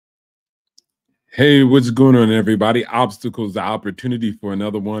Hey, what's going on, everybody? Obstacles, the opportunity for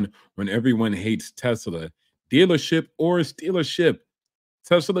another one when everyone hates Tesla. Dealership or stealership.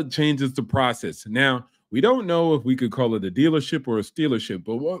 Tesla changes the process. Now, we don't know if we could call it a dealership or a stealership,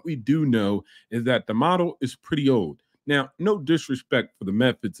 but what we do know is that the model is pretty old. Now, no disrespect for the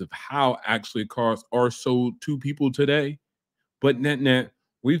methods of how actually cars are sold to people today, but net,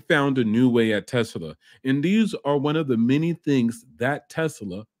 we found a new way at Tesla. And these are one of the many things that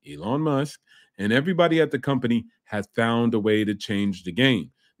Tesla, Elon Musk, and everybody at the company has found a way to change the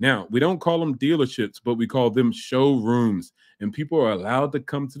game. Now, we don't call them dealerships, but we call them showrooms. And people are allowed to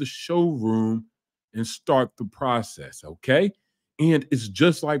come to the showroom and start the process, okay? And it's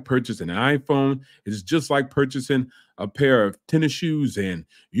just like purchasing an iPhone. It's just like purchasing a pair of tennis shoes. And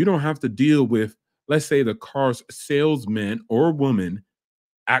you don't have to deal with, let's say, the car's salesman or woman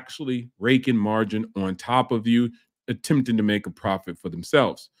actually raking margin on top of you, attempting to make a profit for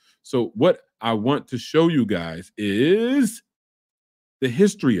themselves. So, what I want to show you guys is the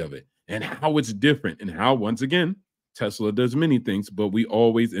history of it and how it's different, and how, once again, Tesla does many things, but we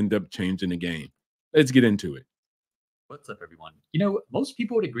always end up changing the game. Let's get into it. What's up, everyone? Most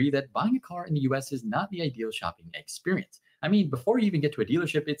people would agree that buying a car in the US is not the ideal shopping experience. I mean, before you even get to a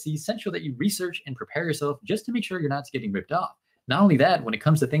dealership, it's essential that you research and prepare yourself just to make sure you're not getting ripped off. Not only that, when it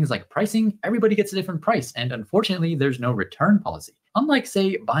comes to things like pricing, everybody gets a different price, and unfortunately, there's no return policy. Unlike,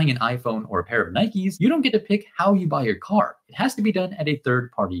 say, buying an iPhone or a pair of Nikes, you don't get to pick how you buy your car. It has to be done at a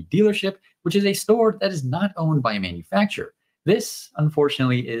third-party dealership, which is a store that is not owned by a manufacturer. This,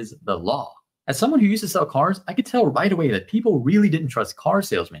 unfortunately, is the law. As someone who used to sell cars, I could tell right away that people really didn't trust car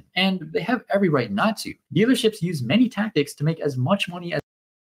salesmen, and they have every right not to. Dealerships use many tactics to make as much money as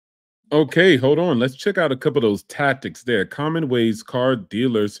Okay, hold on. Let's check out a couple of those tactics there. Common ways car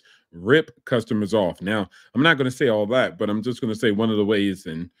dealers rip customers off. Now, I'm not going to say all that, but I'm just going to say one of the ways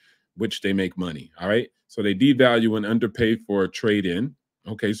in which they make money. All right. So they devalue and underpay for a trade in.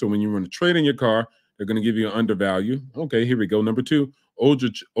 Okay. So when you want to trade in your car, they're going to give you an undervalue. Okay. Here we go. Number two,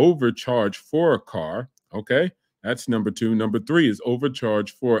 overcharge for a car. Okay. That's number two. Number three is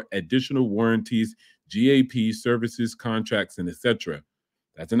overcharge for additional warranties, GAP services, contracts, and etc.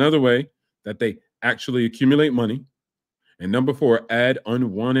 That's another way that they actually accumulate money. And number four, add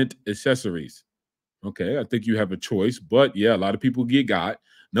unwanted accessories. Okay, I think you have a choice, but yeah, a lot of people get got.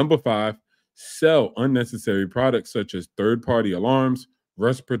 Number five, sell unnecessary products such as third-party alarms,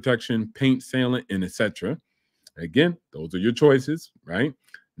 rust protection, paint sealant, and etc. Again, those are your choices, right?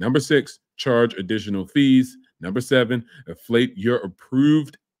 Number six, charge additional fees. Number seven, inflate your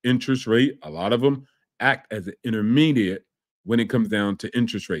approved interest rate. A lot of them act as an intermediate when it comes down to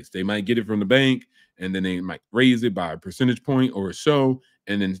interest rates. They might get it from the bank and then they might raise it by a percentage point or so,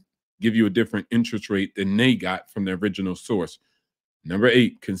 and then give you a different interest rate than they got from the original source. Number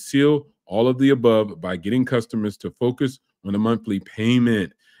eight, conceal all of the above by getting customers to focus on a monthly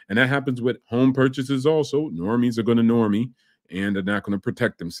payment. And that happens with home purchases also. Normies are going to normie and they're not going to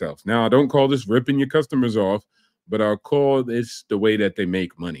protect themselves. Now, I don't call this ripping your customers off, but I'll call this the way that they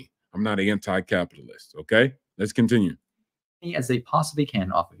make money. I'm not anti-capitalist. Okay, let's continue. as they possibly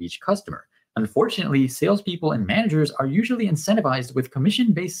can off of each customer. Unfortunately, salespeople and managers are usually incentivized with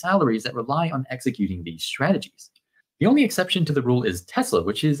commission-based salaries that rely on executing these strategies. The only exception to the rule is Tesla,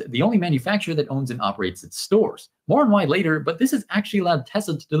 which is the only manufacturer that owns and operates its stores. More on why later, but this has actually allowed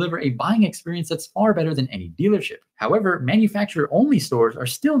Tesla to deliver a buying experience that's far better than any dealership. However, manufacturer-only stores are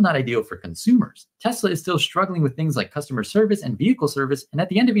still not ideal for consumers. Tesla is still struggling with things like customer service and vehicle service, and at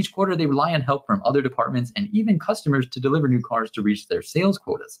the end of each quarter, they rely on help from other departments and even customers to deliver new cars to reach their sales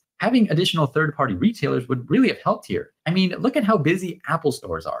quotas. Having additional third-party retailers would really have helped here. I mean, look at how busy Apple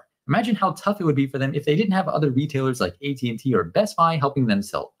stores are. Imagine how tough it would be for them if they didn't have other retailers like AT&T or Best Buy helping them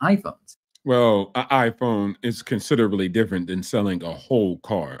sell iPhones. Well, an iPhone is considerably different than selling a whole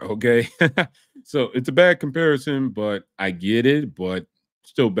car, okay? So it's a bad comparison, but I get it, but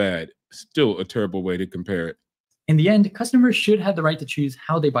still bad. Still a terrible way to compare it. In the end, customers should have the right to choose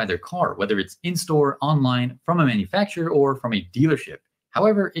how they buy their car, whether it's in-store, online, from a manufacturer, or from a dealership.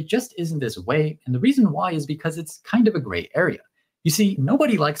 However, it just isn't this way, and the reason why is because it's kind of a gray area. You see,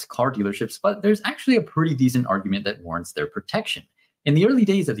 nobody likes car dealerships, but there's actually a pretty decent argument that warrants their protection. In the early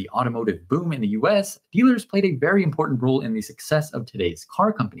days of the automotive boom in the US, dealers played a very important role in the success of today's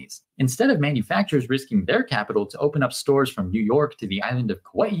car companies. Instead of manufacturers risking their capital to open up stores from New York to the island of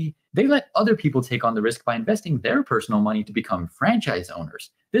Kauai, they let other people take on the risk by investing their personal money to become franchise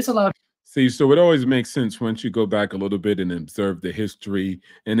owners. This allowed See, so it always makes sense once you go back a little bit and observe the history,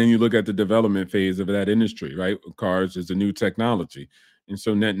 and then you look at the development phase of that industry, right? Cars is a new technology. And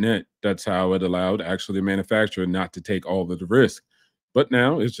so net, that's how it allowed actually the manufacturer not to take all of the risk. But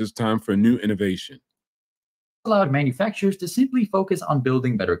now it's just time for new innovation. Allowed manufacturers to simply focus on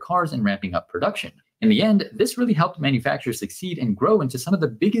building better cars and ramping up production. In the end, this really helped manufacturers succeed and grow into some of the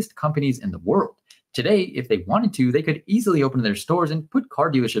biggest companies in the world. Today, if they wanted to, they could easily open their stores and put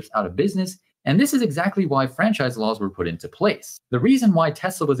car dealerships out of business. And this is exactly why franchise laws were put into place. The reason why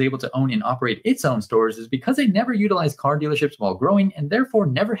Tesla was able to own and operate its own stores is because they never utilized car dealerships while growing and therefore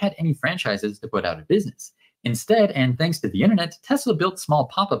never had any franchises to put out of business. Instead, and thanks to the internet, Tesla built small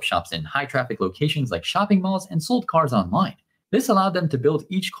pop-up shops in high-traffic locations like shopping malls and sold cars online. This allowed them to build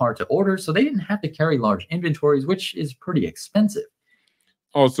each car to order, so they didn't have to carry large inventories, which is pretty expensive.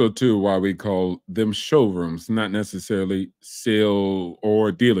 Also, too, why we call them showrooms, not necessarily sale or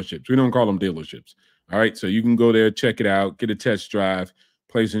dealerships. We don't call them dealerships. All right. So you can go there, check it out, get a test drive,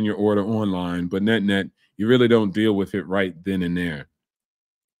 placing your order online. But net, you really don't deal with it right then and there.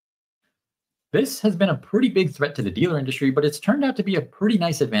 This has been a pretty big threat to the dealer industry, but it's turned out to be a pretty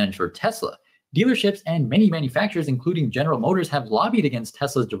nice advantage for Tesla. Dealerships and many manufacturers, including General Motors, have lobbied against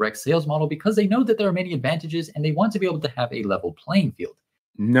Tesla's direct sales model because they know that there are many advantages and they want to be able to have a level playing field.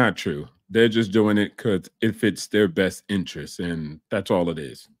 Not true. They're just doing it because it fits their best interests, and that's all it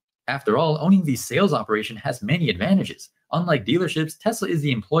is. After all, owning the sales operation has many advantages. Unlike dealerships, Tesla is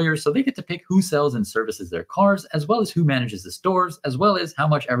the employer, so they get to pick who sells and services their cars, as well as who manages the stores, as well as how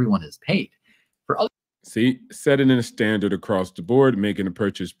much everyone is paid. For other See, setting a standard across the board, making a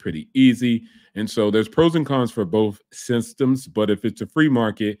purchase pretty easy. And so there's pros and cons for both systems, but if it's a free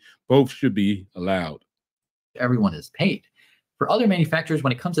market, both should be allowed. everyone is paid. For other manufacturers,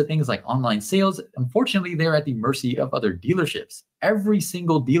 when it comes to things like online sales, unfortunately, they're at the mercy of other dealerships. Every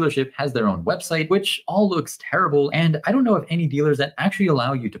single dealership has their own website, which all looks terrible, and I don't know of any dealers that actually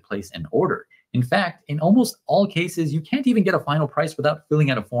allow you to place an order. In fact, in almost all cases, you can't even get a final price without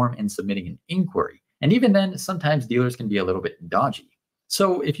filling out a form and submitting an inquiry. And even then, sometimes dealers can be a little bit dodgy.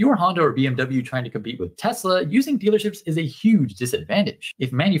 So if you're Honda or BMW trying to compete with Tesla, using dealerships is a huge disadvantage.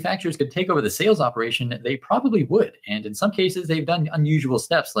 If manufacturers could take over the sales operation, they probably would. And in some cases, they've done unusual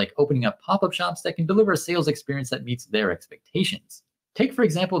steps like opening up pop-up shops that can deliver a sales experience that meets their expectations. Take, for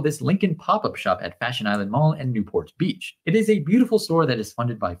example, this Lincoln pop-up shop at Fashion Island Mall in Newport Beach. It is a beautiful store that is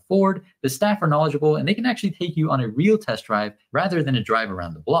funded by Ford. The staff are knowledgeable, and they can actually take you on a real test drive rather than a drive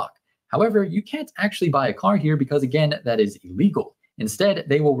around the block. However, you can't actually buy a car here because, again, that is illegal. Instead,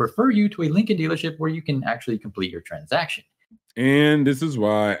 they will refer you to a Lincoln dealership where you can actually complete your transaction. And this is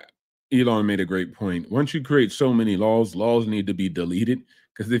why Elon made a great point. Once you create so many laws, laws need to be deleted.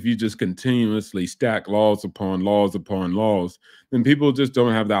 Because if you just continuously stack laws upon laws upon laws, then people just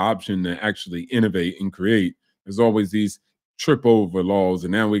don't have the option to actually innovate and create. There's always these trip over laws,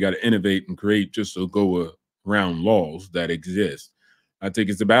 and now we got to innovate and create just to go around laws that exist. I think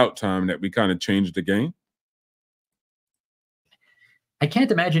it's about time that we kind of change the game. I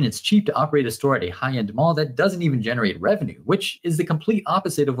can't imagine it's cheap to operate a store at a high-end mall that doesn't even generate revenue, which is the complete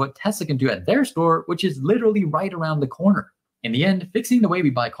opposite of what Tesla can do at their store, which is literally right around the corner. In the end, fixing the way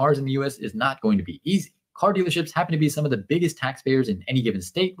we buy cars in the US is not going to be easy. Car dealerships happen to be some of the biggest taxpayers in any given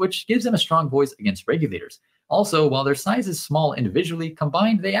state, which gives them a strong voice against regulators. Also, while their size is small individually,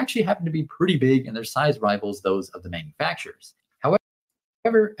 combined, they actually happen to be pretty big and their size rivals those of the manufacturers.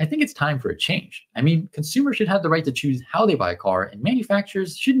 However, I think it's time for a change. I mean, consumers should have the right to choose how they buy a car, and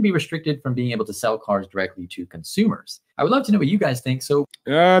manufacturers shouldn't be restricted from being able to sell cars directly to consumers. I would love to know what you guys think, so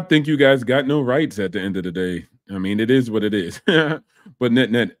I think you guys got no rights at the end of the day. I mean, it is what it is. But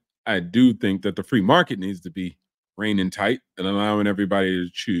net, I do think that the free market needs to be reigning tight and allowing everybody to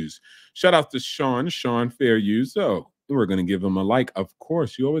choose. Shout out to Sean Fair Use. So we're going to give him a like. Of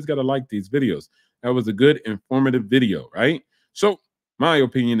course, you always got to like these videos. That was a good, informative video, right? So my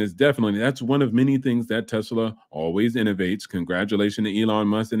opinion is definitely that's one of many things that Tesla always innovates. Congratulations to Elon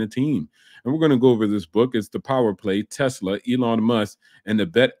Musk and the team. And we're going to go over this book. It's The Power Play, Tesla, Elon Musk, and the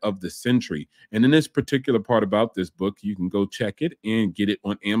Bet of the Century. And in this particular part about this book, you can go check it and get it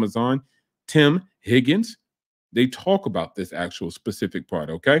on Amazon. Tim Higgins, they talk about this actual specific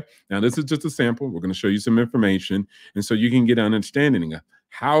part, okay? Now, this is just a sample. We're going to show you some information, and so you can get an understanding of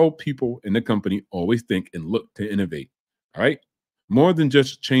how people in the company always think and look to innovate, all right? More than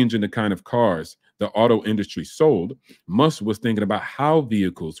just changing the kind of cars the auto industry sold, Musk was thinking about how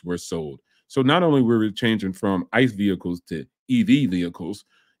vehicles were sold. So not only were we changing from ICE vehicles to EV vehicles,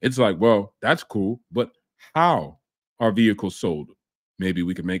 it's like, well, that's cool, but how are vehicles sold? Maybe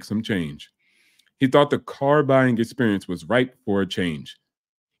we could make some change. He thought the car buying experience was ripe for a change,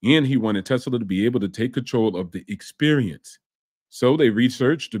 and he wanted Tesla to be able to take control of the experience. So they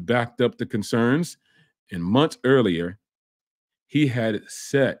researched and backed up the concerns, and months earlier, he had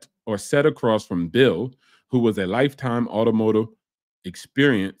sat across from Bill, who was a lifetime automotive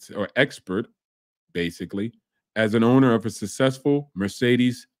experience or expert, basically, as an owner of a successful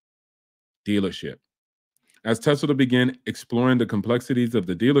Mercedes dealership. As Tesla began exploring the complexities of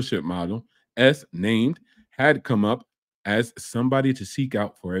the dealership model, S, named, had come up as somebody to seek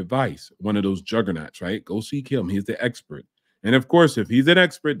out for advice. One of those juggernauts, right? Go seek him. He's the expert. And of course, if he's an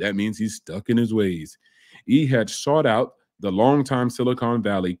expert, that means he's stuck in his ways. E had sought out the longtime Silicon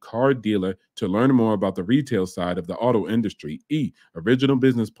Valley car dealer to learn more about the retail side of the auto industry. E, original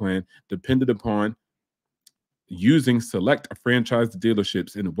business plan depended upon using select franchised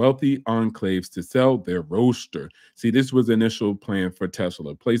dealerships in wealthy enclaves to sell their roadster. See, this was the initial plan for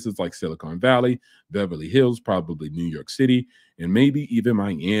Tesla. Places like Silicon Valley, Beverly Hills, probably New York City, and maybe even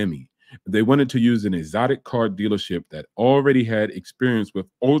Miami. They wanted to use an exotic car dealership that already had experience with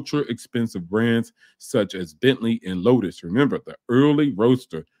ultra expensive brands such as Bentley and Lotus. Remember, the early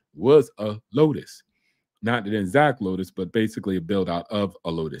roadster was a Lotus, not an exact Lotus, but basically a build out of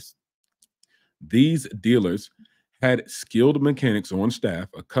a Lotus. These dealers had skilled mechanics on staff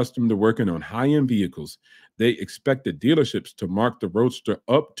accustomed to working on high end vehicles. They expected dealerships to mark the Roadster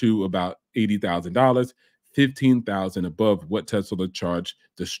up to about $80,000, 15,000 above what Tesla charged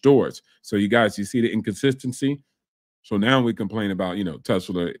the stores. So you guys, you see the inconsistency? So now we complain about,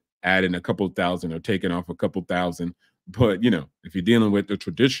 Tesla adding a couple thousand or taking off a couple thousand. But, if you're dealing with the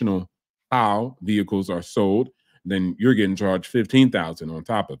traditional how vehicles are sold, then you're getting charged 15,000 on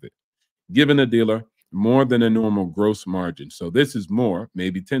top of it, giving a dealer more than a normal gross margin. So this is more,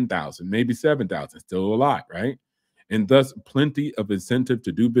 maybe 10,000, maybe 7,000, still a lot, right? And thus plenty of incentive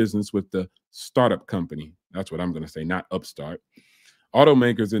to do business with the startup company. That's what I'm going to say, not upstart.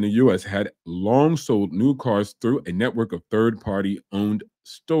 Automakers in the US had long sold new cars through a network of third party owned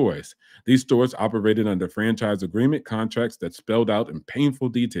stores. These stores operated under franchise agreement contracts that spelled out in painful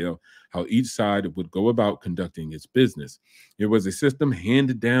detail how each side would go about conducting its business. It was a system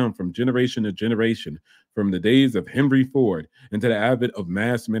handed down from generation to generation, from the days of Henry Ford into the advent of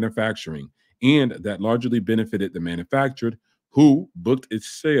mass manufacturing, and that largely benefited the manufacturer who booked its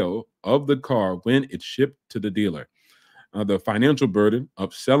sale of the car when it shipped to the dealer. The financial burden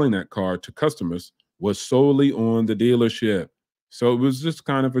of selling that car to customers was solely on the dealership. So it was just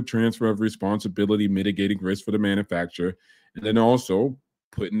kind of a transfer of responsibility, mitigating risk for the manufacturer, and then also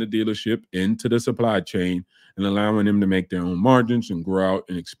putting the dealership into the supply chain and allowing them to make their own margins and grow out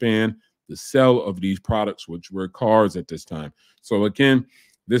and expand the sale of these products, which were cars at this time. So again,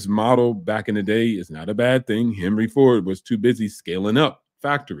 this model back in the day is not a bad thing. Henry Ford was too busy scaling up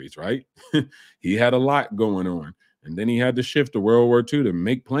factories, right? He had a lot going on. And then he had to shift to World War II to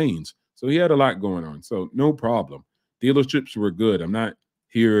make planes. So he had a lot going on. So no problem. Dealerships were good. I'm not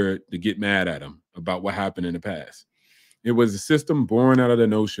here to get mad at him about what happened in the past. It was a system born out of the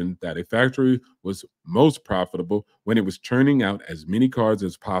notion that a factory was most profitable when it was churning out as many cars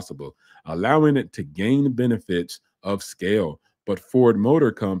as possible, allowing it to gain benefits of scale. But Ford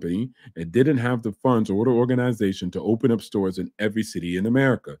Motor Company, it didn't have the funds or the organization to open up stores in every city in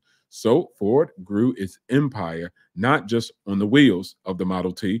America. So Ford grew its empire not just on the wheels of the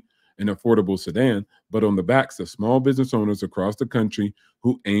Model T, an affordable sedan, but on the backs of small business owners across the country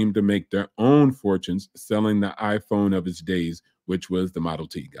who aimed to make their own fortunes selling the iPhone of its days, which was the Model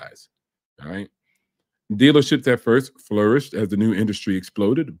T, guys. All right. Dealerships at first flourished as the new industry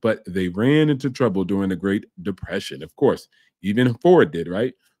exploded, but they ran into trouble during the Great Depression. Of course, even Ford did,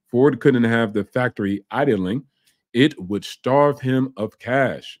 right? Ford couldn't have the factory idling. It would starve him of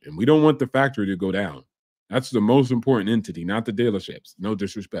cash. And we don't want the factory to go down. That's the most important entity, not the dealerships. No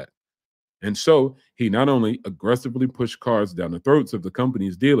disrespect. And so he not only aggressively pushed cars down the throats of the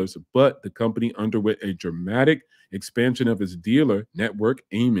company's dealers, but the company underwent a dramatic expansion of its dealer network,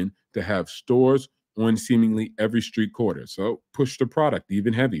 aiming to have stores on seemingly every street corner. So push the product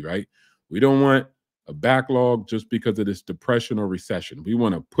even heavy, right? We don't want a backlog just because of this depression or recession. We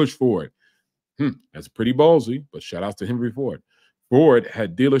want to push forward. That's pretty ballsy, but shout out to Henry Ford. Ford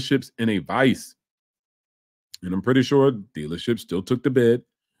had dealerships in a vice, and I'm pretty sure dealerships still took the bid.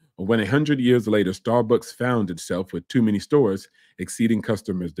 When 100 years later, Starbucks found itself with too many stores exceeding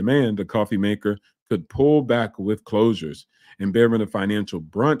customers' demand, the coffee maker could pull back with closures and bearing the financial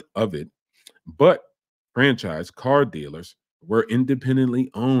brunt of it. But franchise car dealers were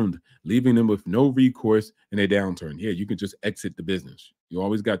independently owned, leaving them with no recourse in a downturn. Yeah, you can just exit the business. You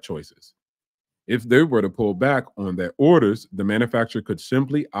always got choices. If they were to pull back on their orders, the manufacturer could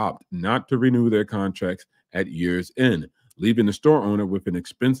simply opt not to renew their contracts at year's end, leaving the store owner with an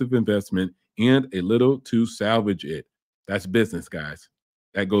expensive investment and a little to salvage it. That's business, guys.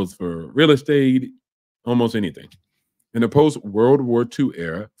 That goes for real estate, almost anything. In the post World War II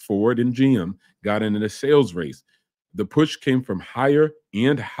era, Ford and GM got into the sales race. The push came from higher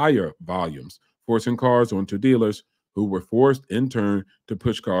and higher volumes, forcing cars onto dealers who were forced in turn to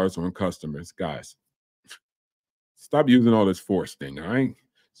push cars on customers. Guys, stop using all this force thing, all right?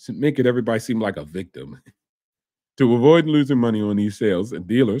 Make it everybody seem like a victim. To avoid losing money on these sales,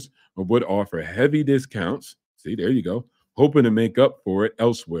 dealers would offer heavy discounts. See, there you go, hoping to make up for it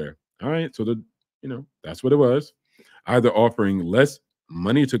elsewhere. All right, so that's what it was. Either offering less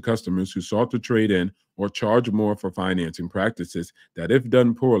money to customers who sought to trade in or charge more for financing practices that, if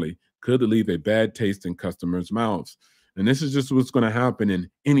done poorly, could leave a bad taste in customers' mouths. And this is just what's going to happen in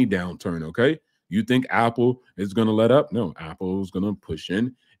any downturn, okay? You think Apple is going to let up? No, Apple is going to push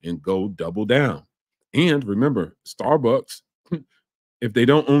in and go double down. And remember, Starbucks, if they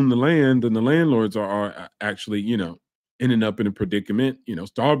don't own the land, then the landlords are actually, ending up in a predicament.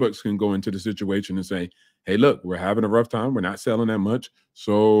 Starbucks can go into the situation and say, hey, look, we're having a rough time. We're not selling that much.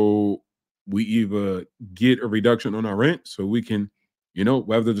 So we either get a reduction on our rent so we can,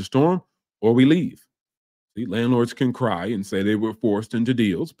 weather the storm, or we leave. See, landlords can cry and say they were forced into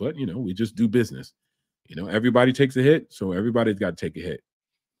deals, but, we just do business. Everybody takes a hit, so everybody's got to take a hit.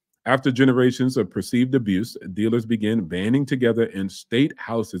 After generations of perceived abuse, dealers began banding together in state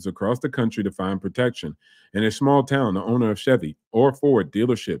houses across the country to find protection. In a small town, the owner of Chevy or Ford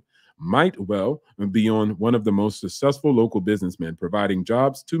dealership might well be on one of the most successful local businessmen, providing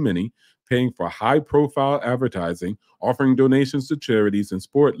jobs to many, paying for high-profile advertising, offering donations to charities and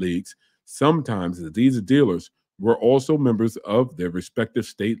sport leagues. Sometimes these dealers were also members of their respective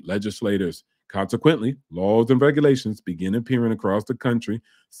state legislators. Consequently, laws and regulations began appearing across the country.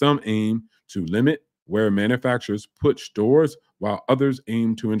 Some aim to limit where manufacturers put stores, while others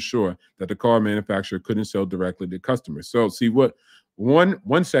aim to ensure that the car manufacturer couldn't sell directly to customers. So, see what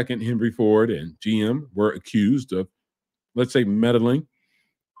one second Henry Ford and GM were accused of, let's say, meddling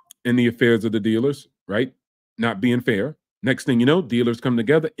in the affairs of the dealers, right? Not being fair. Next thing you know, dealers come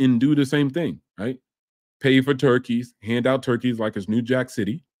together and do the same thing, right? Pay for turkeys, hand out turkeys like it's New Jack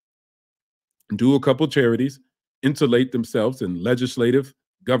City, do a couple charities, insulate themselves in legislative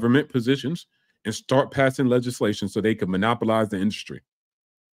government positions, and start passing legislation so they can monopolize the industry.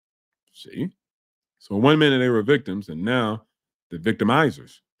 See? So one minute they were victims, and now the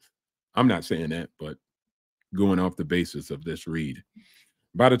victimizers. I'm not saying that, but going off the basis of this read.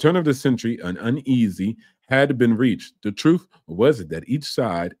 By the turn of the century, an uneasy had been reached. The truth was that each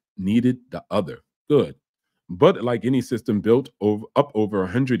side needed the other. Good. But like any system built up over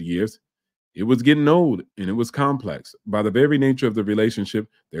 100 years, it was getting old and it was complex. By the very nature of the relationship,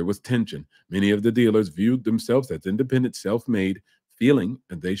 there was tension. Many of the dealers viewed themselves as independent, self-made, feeling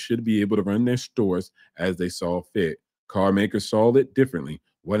that they should be able to run their stores as they saw fit. Car makers saw it differently,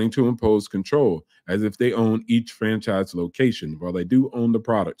 wanting to impose control as if they own each franchise location. While they do own the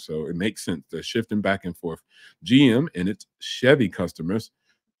product, so it makes sense. They're shifting back and forth. GM and its Chevy customers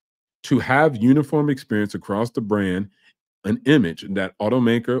to have uniform experience across the brand, an image that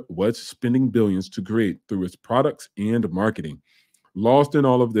automaker was spending billions to create through its products and marketing. Lost in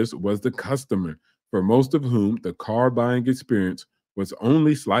all of this was the customer, for most of whom the car buying experience was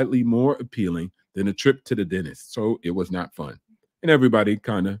only slightly more appealing than a trip to the dentist. So it was not fun. And everybody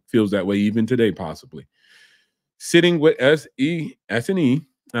kind of feels that way even today, possibly. Sitting with S&E,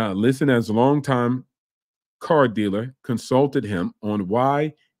 listen as a longtime car dealer consulted him on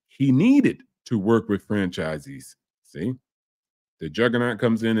why he needed to work with franchisees. See? The juggernaut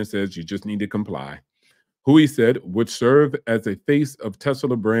comes in and says, you just need to comply. Who, he said, would serve as a face of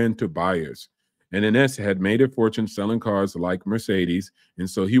Tesla brand to buyers. And NS had made a fortune selling cars like Mercedes. And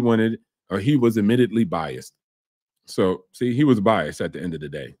so he was admittedly biased. So, see, he was biased at the end of the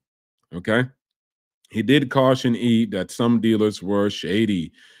day. Okay. He did caution E that some dealers were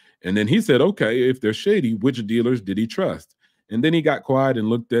shady. And then he said, okay, if they're shady, which dealers did he trust? And then he got quiet and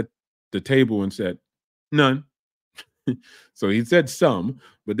looked at the table and said, none. So he said some,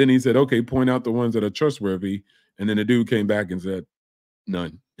 but then he said, okay, point out the ones that are trustworthy. And then the dude came back and said,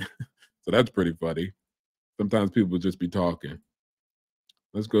 none. So that's pretty funny. Sometimes people just be talking.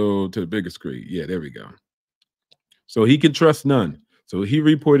 Let's go to the bigger screen. Yeah, there we go. So he can trust none. So he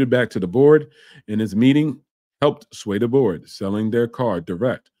reported back to the board, and his meeting helped sway the board. Selling their car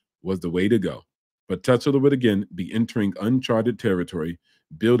direct was the way to go. But Tesla would again be entering uncharted territory.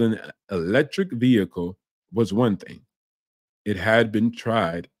 Building an electric vehicle was one thing. It had been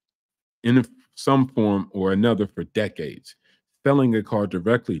tried in some form or another for decades. Selling a car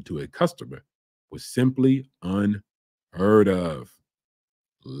directly to a customer was simply unheard of.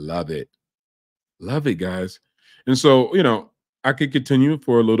 Love it. Love it, guys. And so, I could continue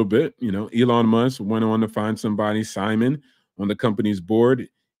for a little bit. Elon Musk went on to find somebody, Simon, on the company's board.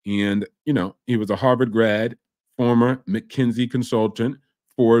 And, he was a Harvard grad, former McKinsey consultant,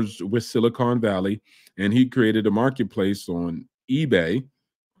 forged with Silicon Valley, and he created a marketplace on eBay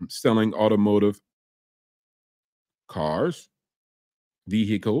selling automotive cars,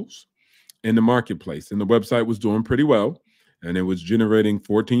 vehicles in the marketplace. And the website was doing pretty well. And it was generating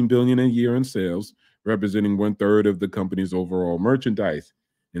 14 billion a year in sales, representing 1/3 of the company's overall merchandise.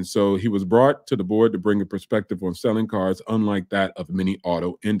 And so he was brought to the board to bring a perspective on selling cars, unlike that of many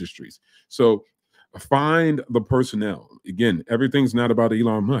auto industries. So find the personnel. Again, everything's not about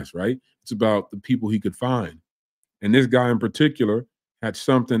Elon Musk, right? It's about the people he could find. And this guy in particular had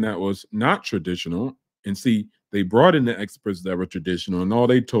something that was not traditional. And see, they brought in the experts that were traditional, and all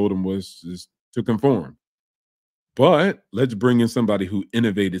they told him was just to conform. But let's bring in somebody who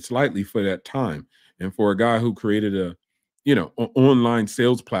innovated slightly for that time. And for a guy who created a, online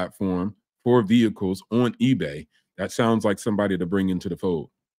sales platform for vehicles on eBay, that sounds like somebody to bring into the fold.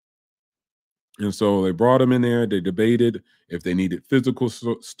 And so they brought him in there. They debated if they needed physical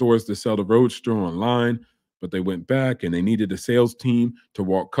stores to sell the Roadster online, but they went back and they needed a sales team to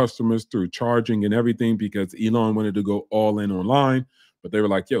walk customers through charging and everything because Elon wanted to go all in online. But they were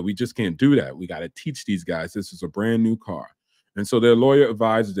like, yo, we just can't do that. We got to teach these guys. This is a brand new car. And so their lawyer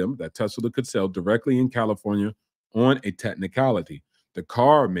advised them that Tesla could sell directly in California on a technicality. The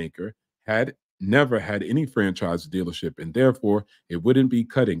car maker had never had any franchise dealership, and therefore it wouldn't be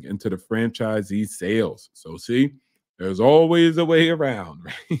cutting into the franchisee sales. So, see, there's always a way around,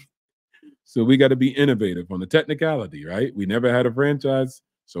 right? So, we got to be innovative on the technicality, right? We never had a franchise,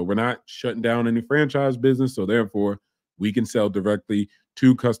 so we're not shutting down any franchise business. So, therefore, we can sell directly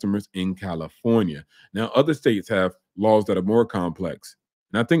to customers in California. Now, other states have laws that are more complex.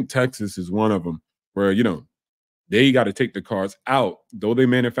 And I think Texas is one of them where, they got to take the cars out, though they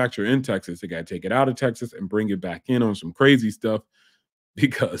manufacture in Texas. They got to take it out of Texas and bring it back in on some crazy stuff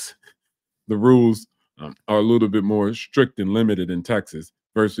because the rules are a little bit more strict and limited in Texas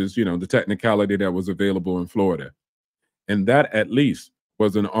versus, the technicality that was available in Florida. And that at least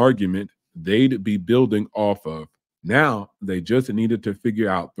was an argument they'd be building off of. Now they just needed to figure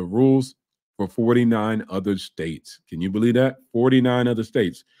out the rules for 49 other states. Can you believe that? 49 other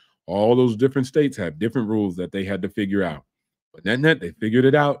states. All those different states have different rules that they had to figure out. But net, they figured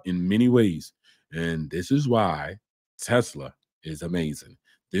it out in many ways. And this is why Tesla is amazing.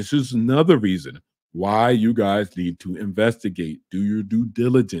 This is another reason why you guys need to investigate, do your due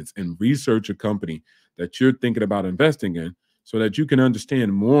diligence, and research a company that you're thinking about investing in so that you can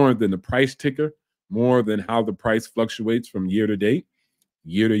understand more than the price ticker, more than how the price fluctuates from year to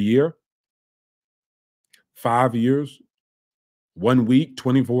year, 5 years, 1 week,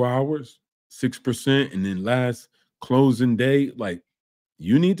 24 hours, 6%, and then last closing day. Like,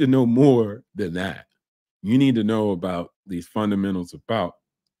 you need to know more than that. You need to know about these fundamentals about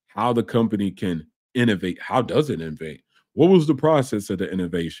how the company can innovate. How does it innovate? What was the process of the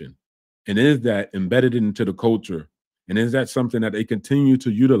innovation? And is that embedded into the culture? And is that something that they continue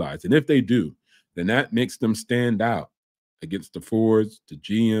to utilize? And if they do, then that makes them stand out against the Fords, the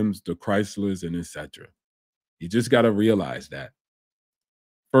GMs, the Chryslers, and etc. You just got to realize that.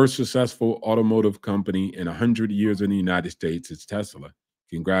 First successful automotive company in 100 years in the United States is Tesla.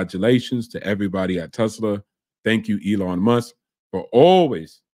 Congratulations to everybody at Tesla. Thank you, Elon Musk, for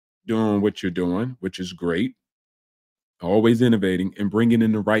always doing what you're doing, which is great. Always innovating and bringing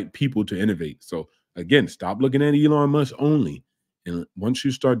in the right people to innovate. So again, stop looking at Elon Musk only. And once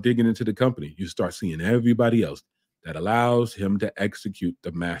you start digging into the company, you start seeing everybody else that allows him to execute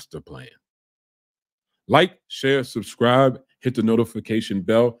the master plan. Like, share, subscribe, hit the notification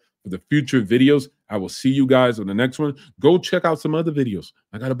bell for the future videos. I will see you guys on the next one. Go check out some other videos.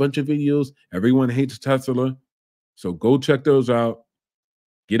 I got a bunch of videos. Everyone hates Tesla. So go check those out,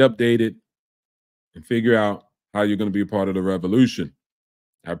 get updated, and figure out how you're going to be a part of the revolution.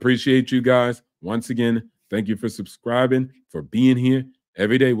 I appreciate you guys. Once again, thank you for subscribing, for being here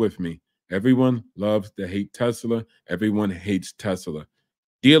every day with me. Everyone loves to hate Tesla. Everyone hates Tesla.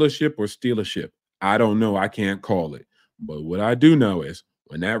 Dealership or stealership? I don't know. I can't call it. But what I do know is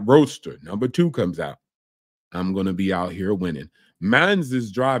when that Roadster #2 comes out, I'm going to be out here winning. Mans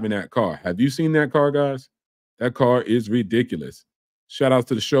is driving that car. Have you seen that car, guys? That car is ridiculous. Shout out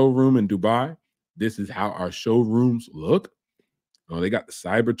to the showroom in Dubai. This is how our showrooms look. Oh, they got the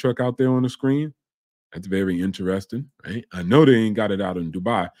Cybertruck out there on the screen. That's very interesting, right? I know they ain't got it out in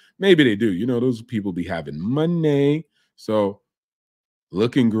Dubai. Maybe they do. Those people be having money. So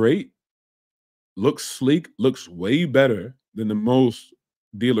looking great. Looks sleek, looks way better than the most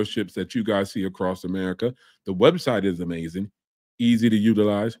dealerships that you guys see across America. The website is amazing, easy to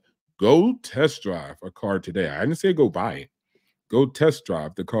utilize. Go test drive a car today. I didn't say go buy it. Go test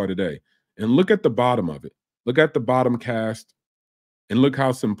drive the car today and look at the bottom of it. Look at the bottom cast and look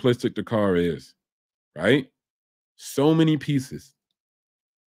how simplistic the car is, right? So many pieces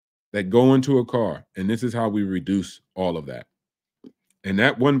that go into a car, and this is how we reduce all of that. And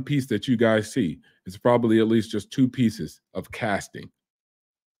that one piece that you guys see is probably at least just 2 pieces of casting.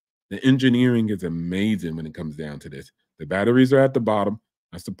 The engineering is amazing when it comes down to this. The batteries are at the bottom.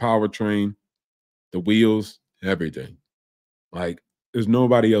 That's the powertrain, the wheels, everything. Like, there's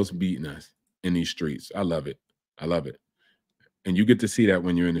nobody else beating us in these streets. I love it. I love it. And you get to see that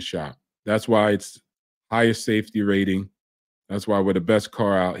when you're in the shop. That's why it's highest safety rating. That's why we're the best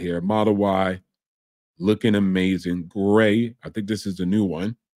car out here. Model Y, looking amazing. Gray. I think this is the new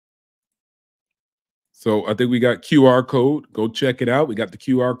one. So I think we got QR code. Go check it out. We got the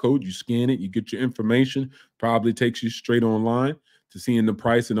QR code. You scan it, you get your information. Probably takes you straight online to seeing the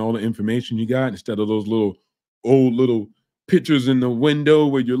price and all the information you got instead of those little old little pictures in the window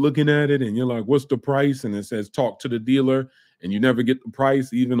where you're looking at it and you're like, what's the price? And it says talk to the dealer and you never get the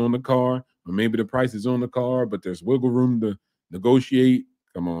price even on the car. Or maybe the price is on the car, but there's wiggle room to negotiate.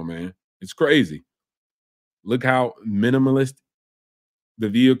 Come on, man. It's crazy. Look how minimalist the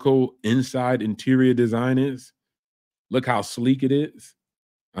vehicle inside interior design is. Look how sleek it is.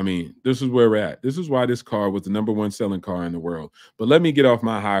 I mean, this is where we're at. This is why this car was the #1 selling car in the world. But let me get off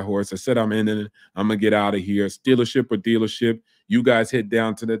my high horse. I said I'm in it. I'm going to get out of here. Dealership or dealership. You guys head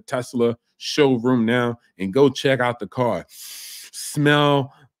down to the Tesla showroom now and go check out the car.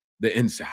 Smell the inside.